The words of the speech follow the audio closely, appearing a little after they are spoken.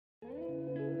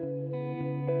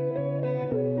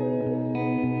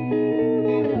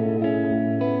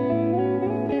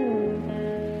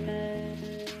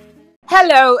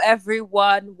Hello,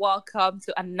 everyone. Welcome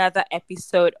to another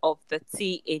episode of the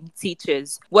Tea in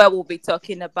Teachers, where we'll be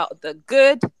talking about the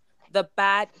good, the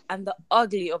bad, and the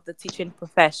ugly of the teaching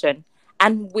profession.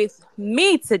 And with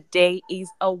me today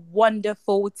is a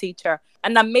wonderful teacher,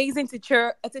 an amazing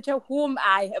teacher, a teacher whom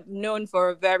I have known for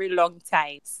a very long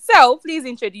time. So please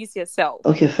introduce yourself.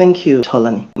 Okay, thank you,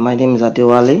 Tolani. My name is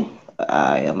Adewale.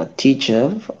 I am a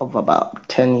teacher of about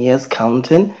 10 years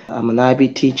counting. I'm an IB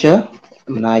teacher.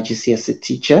 I'm an IGCSE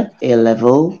teacher, A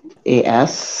level,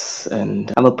 AS,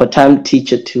 and I'm a part-time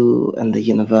teacher too in the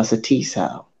university.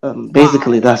 So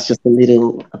basically, Wow. that's just a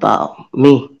little about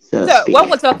me, so to So, speak. when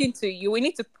we're talking to you, we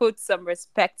need to put some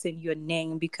respect in your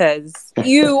name because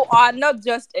you are not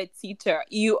just a teacher,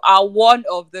 you are one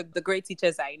of the great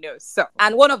teachers I know. So,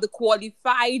 and one of the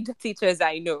qualified teachers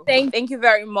I know. Thank you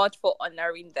very much for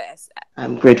honoring this.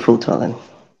 I'm grateful, Tolani.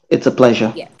 It's a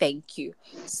pleasure. Yeah, thank you.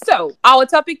 So, our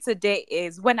topic today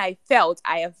is when I felt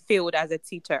I have failed as a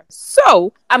teacher.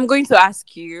 So, I'm going to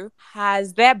ask you,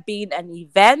 has there been an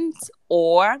event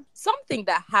or something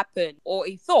that happened or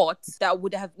a thought that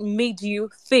would have made you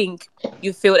think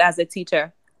you failed as a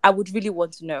teacher? I would really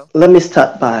want to know. Let me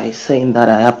start by saying that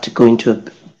I have to go into a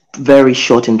very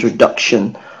short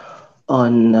introduction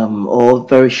on or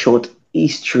very short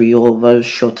history or very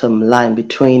short line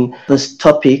between this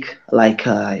topic, like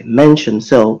I mentioned.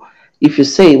 So, if you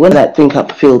say when I think I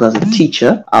failed as a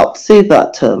teacher, I'll say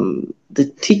that the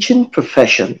teaching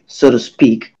profession, so to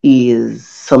speak, is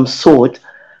some sort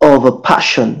of a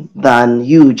passion than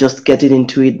you just getting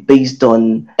into it based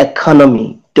on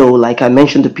economy. Though, like I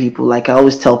mentioned to people, like I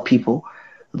always tell people,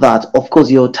 that of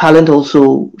course your talent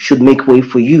also should make way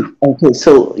for you. Okay,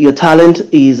 so your talent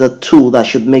is a tool that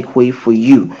should make way for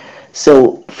you.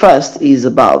 So first is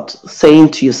about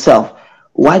saying to yourself,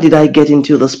 why did I get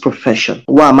into this profession?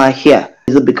 Why am I here?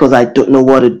 Is it because I don't know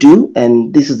what to do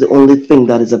and this is the only thing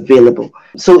that is available?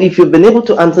 So if you've been able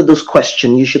to answer those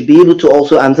questions, you should be able to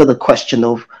also answer the question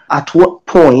of at what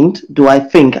point do I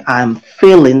think I'm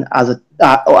failing as a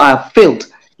or I failed,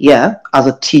 yeah, as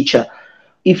a teacher.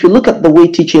 If you look at the way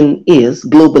teaching is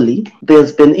globally,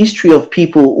 there's been history of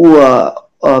people who are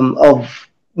of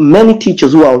many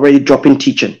teachers who are already dropping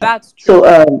teaching. That's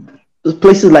So true.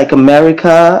 places like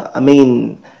America, I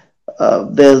mean,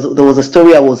 there was a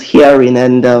story I was hearing,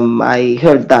 and I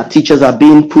heard that teachers are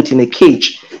being put in a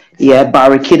cage, yeah,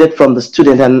 barricaded from the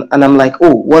student, and I'm like,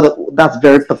 oh, that's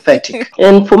very pathetic.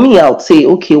 And for me, I would say,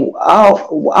 okay,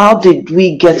 how did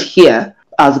we get here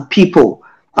as people?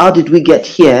 How did we get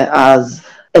here as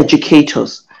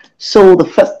educators? So the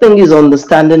first thing is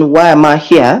understanding why am I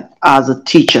here as a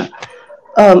teacher?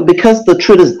 Because the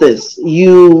truth is this,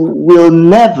 you will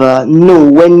never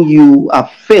know when you have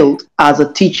failed as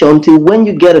a teacher until when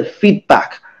you get a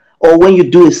feedback or when you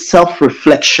do a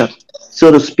self-reflection,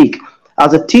 so to speak.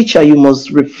 As a teacher, you must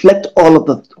reflect all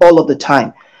of the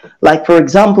time. Like for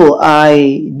example,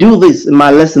 I do this in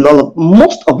my lesson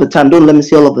most of the time. Don't let me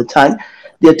say all of the time.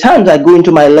 There are times I go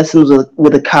into my lessons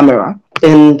with a camera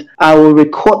and I will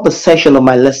record the session of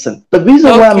my lesson. The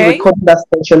reason why I'm Okay. recording that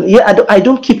session, yeah, I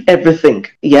don't keep everything.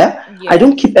 Yeah, I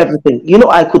don't Yes. keep everything. You know,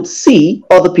 I could see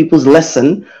other people's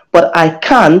lesson, but I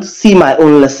can't see my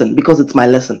own lesson because it's my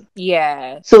lesson.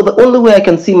 Yes. So the only way I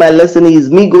can see my lesson is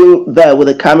me going there with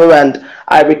a camera and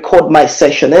I record my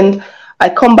session. And I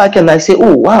come back and I say,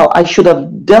 oh, wow, I should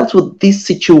have dealt with this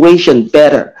situation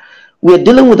better. We're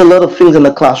dealing with a lot of things in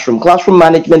the classroom. Classroom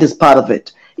management is part of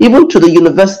it. Even to the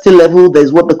university level,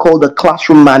 there's what they call the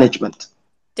classroom management.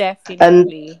 And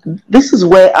Definitely. this is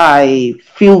where I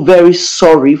feel very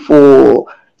sorry for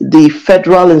the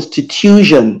federal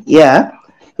institution, yeah,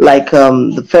 like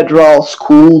the federal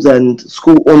schools and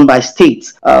school owned by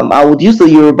states. I would use the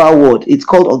Yoruba word. It's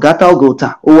called Ogata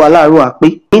Ogota,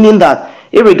 meaning that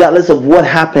regardless of what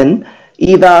happened,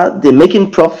 either they're making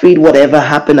profit, whatever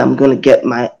happened, I'm going to get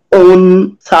my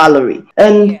own salary.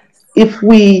 And Yes. if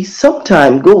we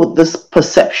sometimes go with this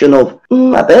perception of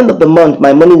at the end of the month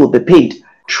my money will be paid,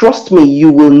 trust me, you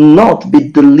will not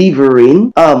be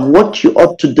delivering what you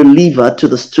ought to deliver to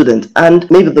the student,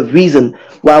 and maybe the reason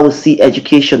why we see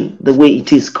education the way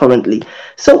it is currently.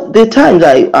 So there are times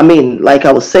I mean, like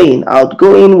I was saying, I would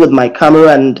go in with my camera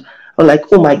and I'm like,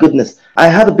 oh my goodness, I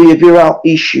had a behavioral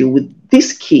issue with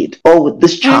this kid or with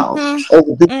this child Mm-hmm. or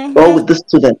Mm-hmm. with this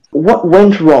student. What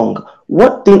went wrong?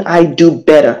 What did I do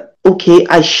better? Okay,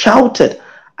 I shouted.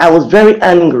 I was very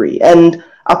angry, and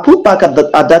I put back at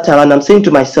that time and I'm saying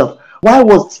to myself, why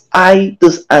was I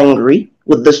this angry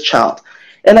with this child?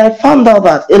 And I found out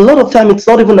that a lot of time it's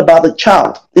not even about the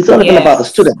child. It's not even about the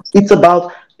Yes. student. It's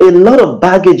about a lot of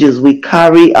baggages we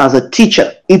carry as a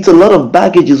teacher. It's a lot of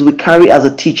baggages we carry as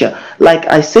a teacher. Like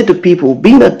I say to people,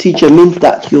 being a teacher means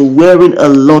that you're wearing a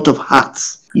lot of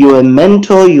hats. You're a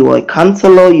mentor, you are a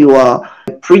counselor, you are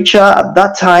a preacher at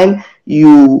that time.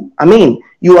 You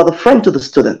are the friend to the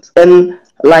student. And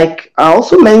like I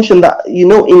also mentioned that,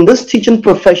 in this teaching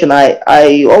profession,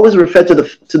 I always refer to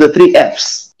the three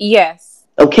F's. Yes.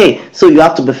 Okay, so you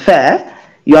have to be fair,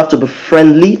 you have to be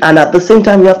friendly, and at the same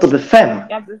time, you have to be firm.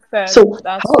 Yeah, that's fair. So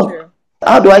That's how true.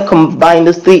 how do I combine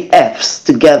these three F's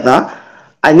together?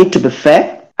 I need to be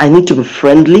fair, I need to be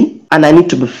friendly, and I need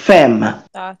to be firm.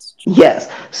 That's true. Yes.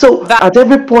 So That at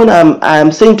every point,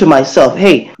 I'm saying to myself,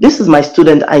 hey, this is my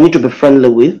student. I need to be friendly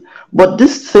with, but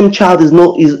this same child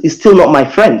is still not my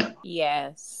friend.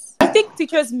 yes. I think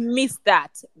teachers miss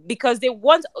that because they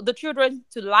want the children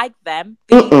to like them.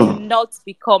 They do Mm-mm. not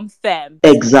become firm.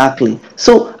 Exactly.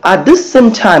 So at this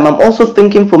same time, I'm also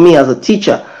thinking for me as a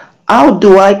teacher, how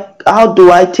do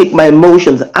I take my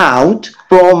emotions out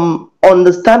from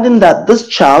understanding that this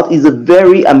child is a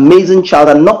very amazing child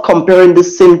and not comparing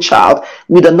this same child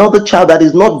with another child that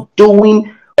is not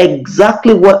doing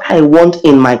exactly what I want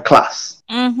in my class.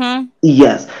 Mm-hmm.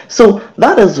 Yes. So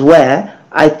that is where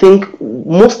I think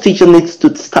most teacher needs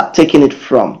to start taking it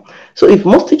from. So if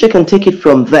most teacher can take it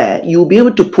from there, you'll be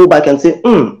able to pull back and say,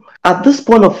 at this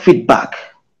point of feedback,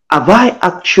 have I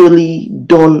actually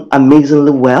done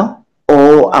amazingly well?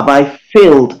 Or have Wow. I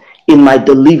failed in my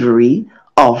delivery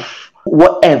of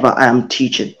whatever I am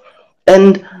teaching?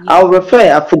 And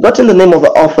Yeah. I've forgotten the name of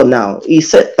the author now. He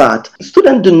said that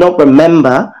students do not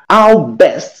remember how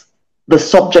best the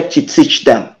subject you teach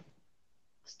them.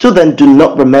 Students do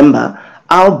not remember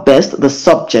how best the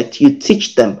subject you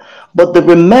teach them, but they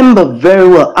remember very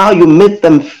well how you made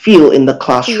them feel in the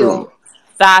classroom. Feel.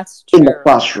 That's In the true.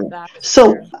 classroom. That's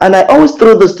So, true. and I always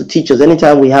throw this to teachers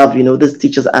anytime we have, this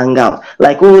teachers hangout.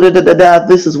 Like, oh,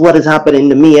 this is what is happening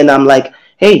to me. And I'm like,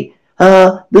 hey,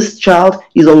 this child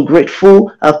is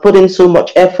ungrateful. I've put in so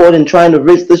much effort in trying to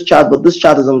raise this child, but this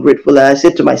child is ungrateful. And I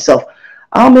say to myself,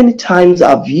 how many times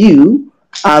have you,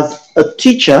 as a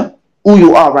teacher, who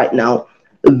you are right now,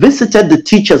 visited the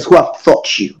teachers who have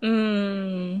taught you?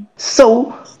 Mm.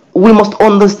 So we must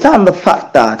understand the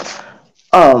fact that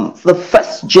the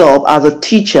first job as a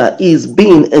teacher is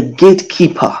being a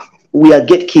gatekeeper. We are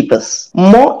gatekeepers.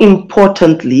 More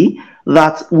importantly,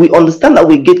 that we understand that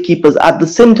we're gatekeepers. At the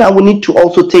same time, we need to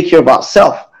also take care of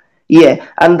ourselves. Yeah,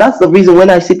 and that's the reason when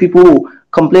I see people who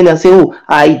complain and say, "Oh,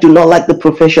 I do not like the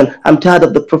profession. I'm tired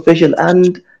of the profession,"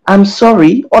 and I'm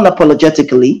sorry,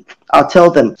 unapologetically, I'll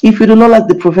tell them, if you do not like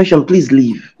the profession, please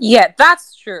leave. Yeah,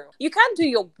 that's true. You can't do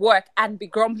your work and be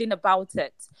grumbling about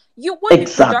it. You won't be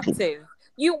Exactly. productive.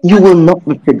 You You won't. will not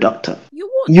be productive. You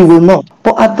won't. You will not.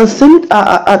 But at this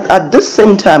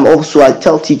same time, also, I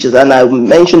tell teachers and I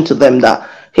mention to them that,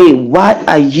 hey, why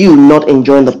are you not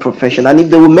enjoying the profession? And if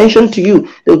they will mention to you,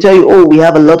 they'll tell you, oh, we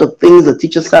have a lot of things, the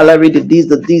teacher salary, the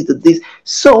this.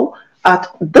 So at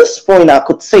this point, I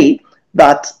could say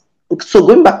that. So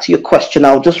going back to your question,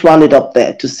 I'll just round it up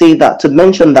there to say that, to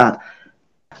mention that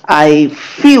I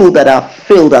feel that I've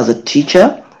failed as a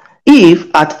teacher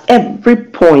if at every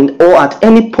point or at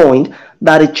any point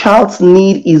that a child's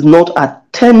need is not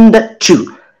attended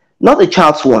to, not a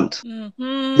child's want.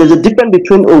 There's a Mm-hmm. difference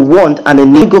between a want and a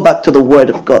need. Go back to the word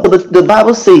of God. The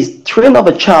Bible says, train up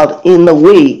a child in the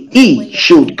way The he way of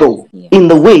should go. In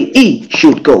the yes. way he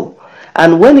should go.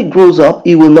 And when he grows up,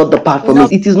 he will not depart We're from it.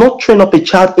 not. It is not train up a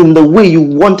child in the way you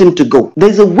want him to go.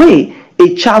 There's a way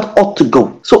a child ought to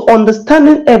go. So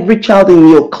understanding every child in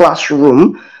your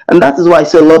classroom, and that is why I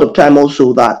say a lot of time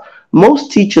also that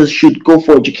most teachers should go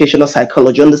for educational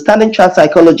psychology. Understanding child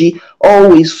psychology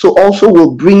always so also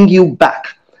will bring you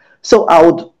back. So I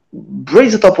would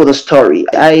brace it up with a story.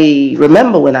 I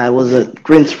remember when I was at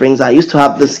Green Springs, I used to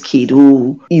have this kid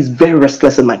who is very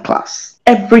restless in my class.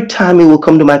 Every time he will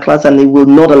come to my class and he will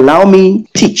not allow me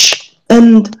teach.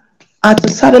 And at a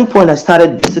certain point, I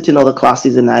started visiting other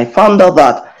classes and I found out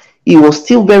that he was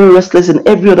still very restless in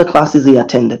every other classes he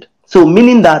attended. So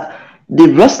meaning that the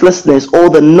restlessness or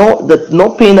the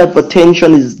not paying up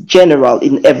attention is general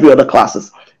in every other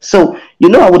classes. So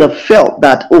I would have felt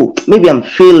that, oh, maybe I'm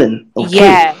failing. Okay.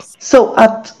 Yes. So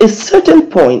at a certain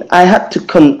point, I felt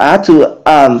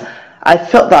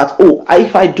that, oh,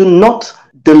 if I do not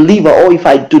deliver or if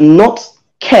I do not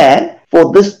care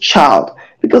for this child,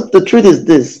 because the truth is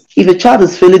this: if a child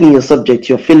is failing in your subject,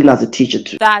 you're failing as a teacher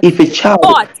too. That's If a true. child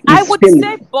But I is would say,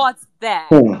 failing, but there,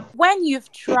 hmm, when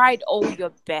you've tried all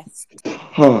your best,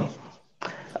 hmm,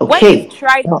 when you've okay,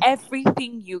 tried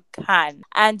everything you can,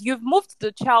 and you've moved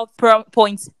the child from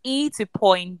point E to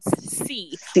point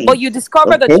C, But you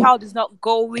discover the Okay. child is not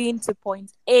going to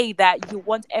point A that you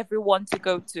want everyone to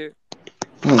go to.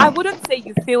 I wouldn't say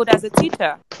you failed as a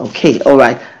teacher. Okay, all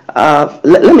right.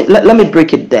 Let me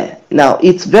break it there. Now,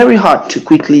 it's very hard to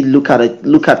quickly look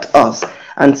at us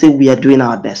and say we are doing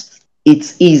our best.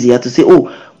 It's easier to say,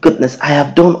 "Oh goodness, I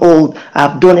have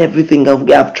done everything.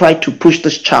 I've tried to push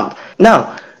this child."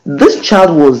 Now, this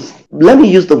child was, let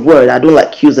me use the word, I don't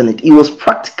like using it. He was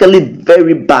practically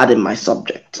very bad in my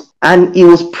subject, and he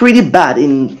was pretty bad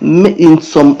in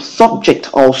some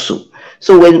subject also.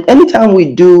 So when anytime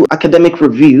we do academic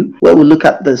review where we look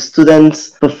at the student's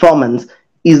performance,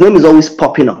 his name is always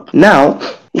popping up. Now,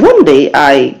 one day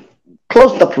I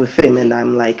closed up with him and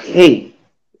I'm like, "Hey,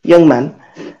 young man,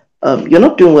 you're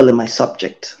not doing well in my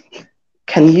subject.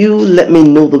 Can you let me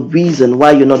know the reason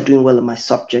why you're not doing well in my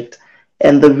subject,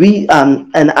 and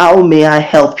and how may I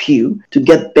help you to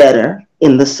get better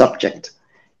in this subject?"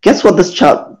 Guess what this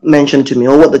child mentioned to me,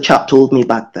 or what the child told me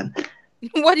back then?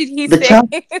 What did he The say? child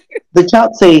the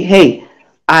child say, "Hey,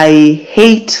 I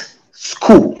hate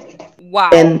school Wow.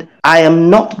 and I am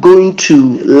not going to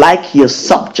like your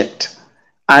subject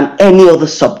and any other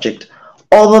subject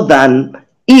other than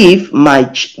if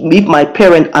my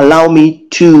parent allow me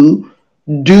to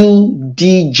do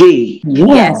DJ."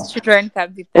 Yes, Wow. children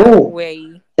can be that Oh,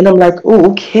 way. and I'm like,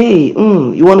 "Oh, okay.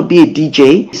 You want to be a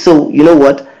DJ? So, you know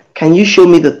what? Can you show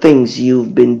me the things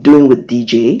you've been doing with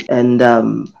DJ and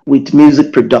with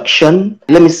music production?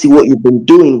 Let me see Yes. what you've been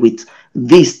doing with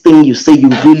this thing you say you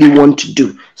really want to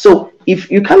do." So, if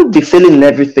you can't be failing in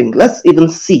everything, let's even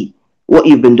see what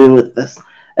you've been doing with this.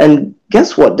 And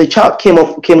guess what? The child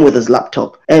came with his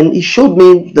laptop and he showed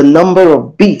me the number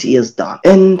of beats he has done.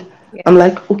 And Yeah. I'm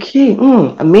like, "Okay,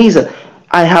 amazing."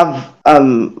 I have,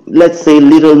 let's say,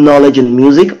 little knowledge in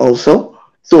music also,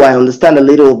 so I understand a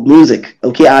little of music.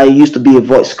 Okay, I used to be a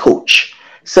voice coach.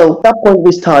 So at that point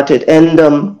we started,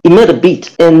 and he made a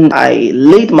beat, and I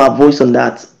laid my voice on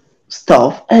that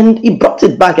stuff, and he brought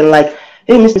it back and like,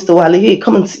 "Hey, Mr. Wale, hey,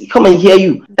 come and hear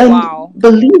you." And Wow.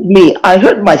 believe me, I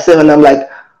heard myself, and I'm like,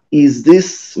 "Is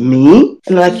this me?"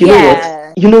 And like, you know what?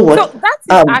 Yeah. You know So what? that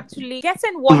is actually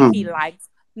getting what he Mhm. likes,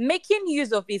 making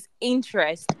use of his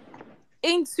interest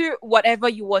into whatever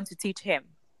you want to teach him.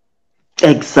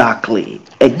 Exactly,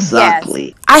 Yes.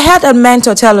 exactly. I had a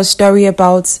mentor tell a story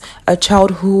about a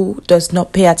child who does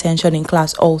not pay attention in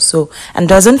class also and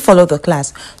doesn't follow the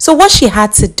class. So what she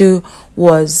had to do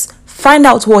was find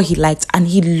out what he liked, and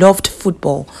he loved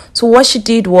football. So what she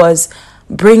did was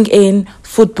bring in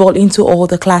football into all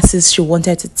the classes she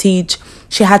wanted to teach.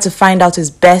 She had to find out his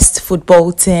best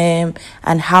football team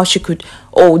and how she could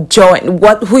join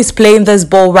who is playing this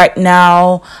ball right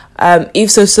now.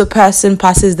 If so person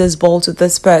passes this ball to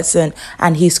this person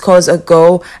and he scores a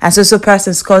goal, and so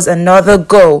person scores another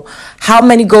goal, how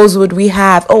many goals would we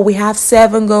have? Oh, we have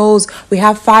 7 goals, we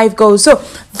have 5 goals. So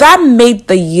that made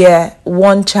the year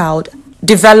one child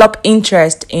develop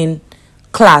interest in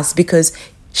class because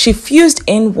she fused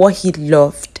in what he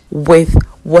loved with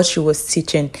what she was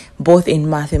teaching, both in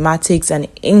mathematics and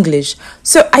English.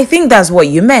 So I think that's what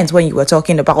you meant when you were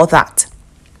talking about that.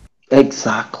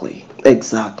 Exactly,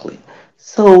 exactly.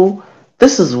 So,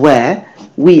 this is where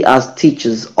we as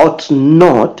teachers ought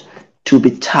not to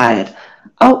be tired.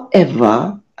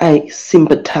 However, I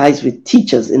sympathize with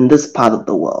teachers in this part of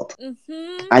the world.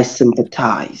 Mm-hmm. I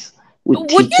sympathize with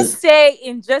Would you teachers. say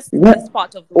in just What? this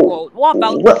part of the Oh, world? What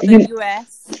about what the you?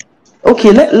 US, the Okay,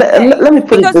 UK? let me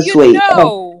put it Because this way.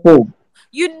 Oh,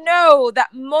 you know that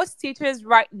most teachers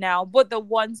right now, both the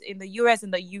ones in the US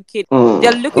and the UK,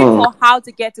 they're mm, looking mm, for how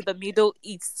to get to the Middle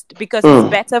East because it's mm.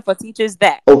 better for teachers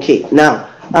there. Okay, now,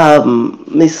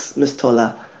 Miss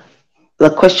Tola, the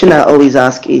question I always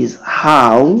ask is,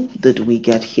 how did we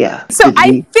get here? So Did I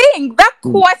we? think that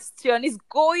question is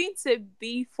going to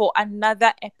be for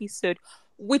another episode,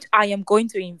 which I am going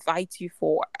to invite you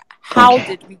for. How Okay.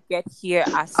 did we get here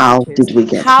as How teachers? did we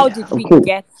get How here? did we Okay.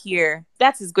 get here?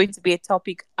 That is going to be a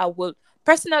topic I will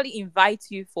personally invite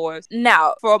you for.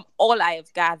 Now, from all I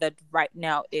have gathered right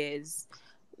now is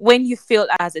when you feel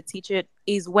as a teacher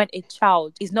is when a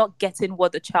child is not getting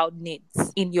what the child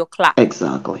needs in your class.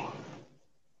 Exactly.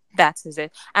 That is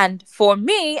it. And for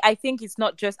me, I think it's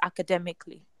not just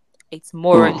academically, it's Hmm.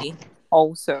 morally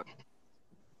also.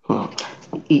 Hmm.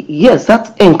 Yes,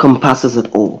 that encompasses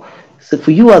it all. So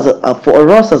for you for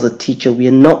us as a teacher, we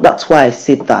are not. That's why I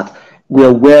said that we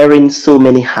are wearing so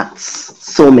many hats.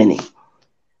 So many.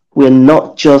 We are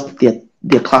not just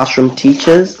the classroom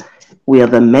teachers. We are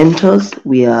the mentors.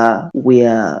 We are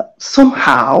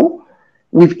somehow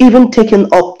we've even taken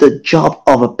up the job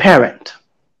of a parent.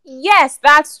 Yes,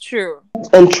 that's true.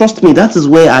 And trust me, that is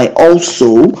where I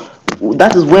also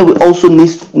that is where we also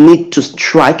need to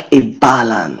strike a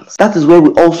balance. That is where we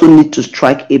also need to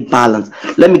strike a balance.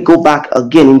 Let me go back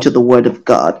again into the Word of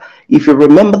God. If you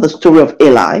remember the story of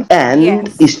Eli and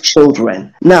Yes. his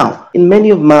children. Now, in many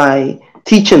of my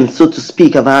teaching, so to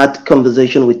speak, I've had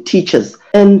conversation with teachers,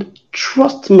 and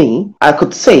trust me, I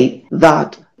could say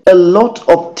that a lot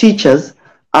of teachers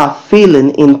are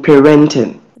failing in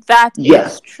parenting. That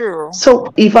Yes. is true.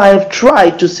 So if I have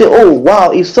tried to say, oh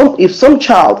wow, if some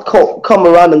child come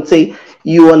around and say,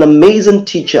 you're an amazing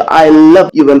teacher, I love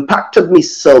you, impacted me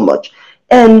so much,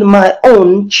 and my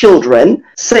own children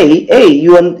say, hey,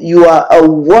 you are a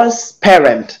worse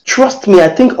parent. Trust me, I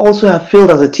think also I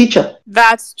failed as a teacher.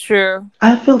 That's true.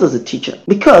 I failed as a teacher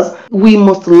because we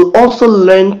must also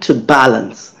learn to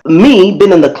balance me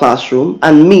being in the classroom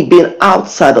and me being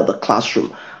outside of the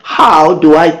classroom. How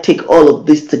do I take all of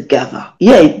this together?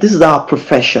 Yeah, this is our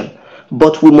profession,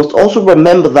 but we must also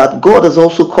remember that God has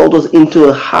also called us into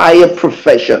a higher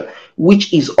profession,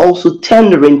 which is also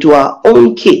tendering to our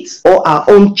own kids or our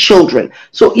own children.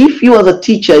 So if you as a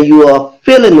teacher, you are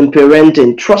failing in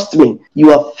parenting, trust me, you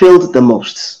have failed the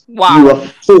most. You Wow.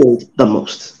 have failed the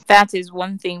most. That is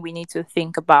one thing we need to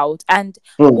think about. And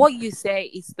Mm. what you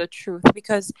say is the truth,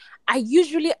 because I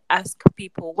usually ask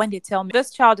people when they tell me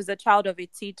this child is a child of a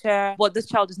teacher, but this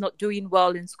child is not doing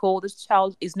well in school, this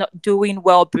child is not doing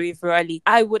well behaviorally.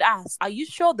 I would ask, are you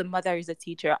sure the mother is a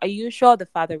teacher? Are you sure the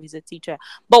father is a teacher?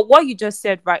 But what you just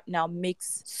said right now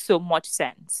makes so much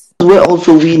sense. Where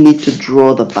also we need to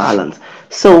draw the balance.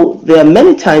 So there are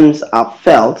many times I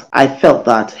felt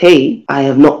that, hey, I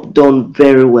have not done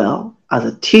very well as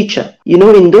a teacher.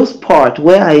 In those parts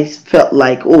where I felt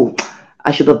like, oh,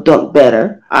 I should have done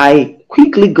better, I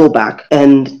quickly go back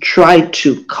and try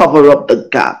to cover up the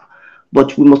gap.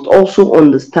 But we must also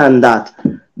understand that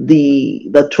the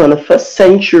 21st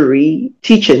century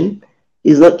teaching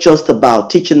is not just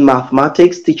about teaching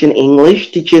mathematics, teaching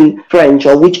English, teaching French,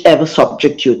 or whichever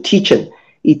subject you're teaching.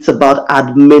 It's about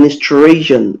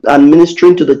administration,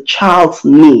 administering to the child's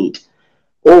need.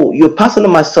 Oh, you're passing on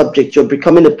my subject, you're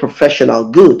becoming a professional.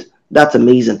 Good. That's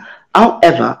amazing.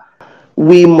 However,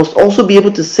 we must also be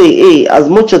able to say, hey, as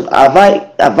much as have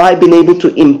I been able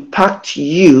to impact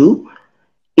you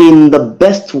in the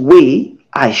best way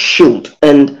I should.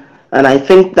 And I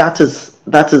think that is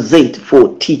it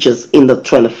for teachers in the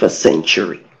 21st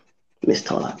century, Miss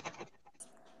Tola.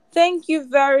 Thank you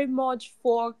very much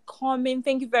for coming.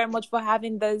 Thank you very much for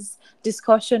having this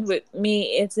discussion with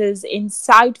me. It is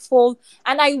insightful,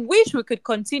 and I wish we could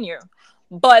continue,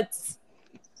 but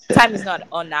time is not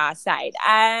on our side.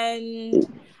 And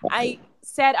I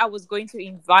said I was going to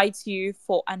invite you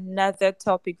for another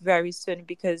topic very soon,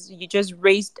 because you just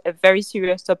raised a very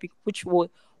serious topic which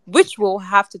we'll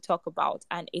have to talk about,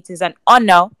 and it is an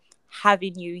honor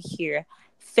having you here.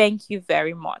 Thank you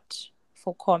very much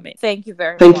for coming. Thank you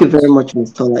very Thank you very much. much,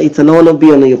 Miss Tola. It's an honor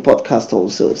being on your podcast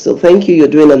also. So thank you. You're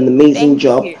doing an amazing Thank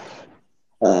job. you.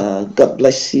 God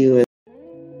bless you.